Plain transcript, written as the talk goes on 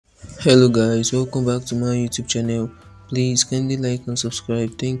Hello guys, welcome back to my YouTube channel. Please kindly like and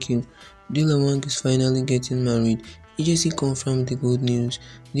subscribe. Thank you. Wang is finally getting married. EJC confirmed the good news.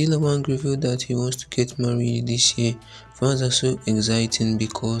 Wang revealed that he wants to get married this year. Fans are so exciting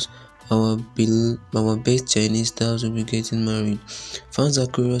because our best Chinese stars will be getting married. Fans are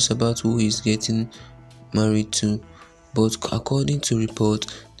curious about who he's getting married to, but according to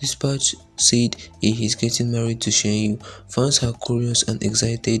reports, Dispatch said he is getting married to Shen. Fans are curious and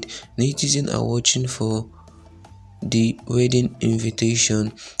excited. Netizens are watching for the wedding invitation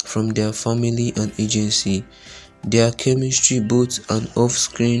from their family and agency. Their chemistry, both and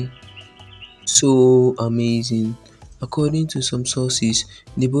off-screen, so amazing. According to some sources,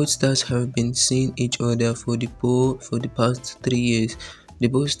 the both stars have been seeing each other for the past 3 years. The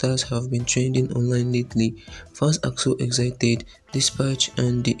both stars have been trending online lately. Fans are so excited. Dispatch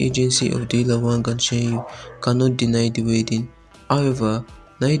and the agency of Wang and Shenyu cannot deny the wedding. However,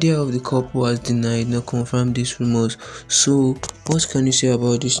 neither of the couple has denied nor confirmed these rumors. So, what can you say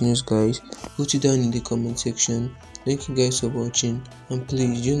about this news, guys? Put it down in the comment section. Thank you guys for watching, and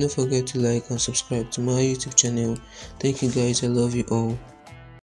please do not forget to like and subscribe to my YouTube channel. Thank you guys, I love you all.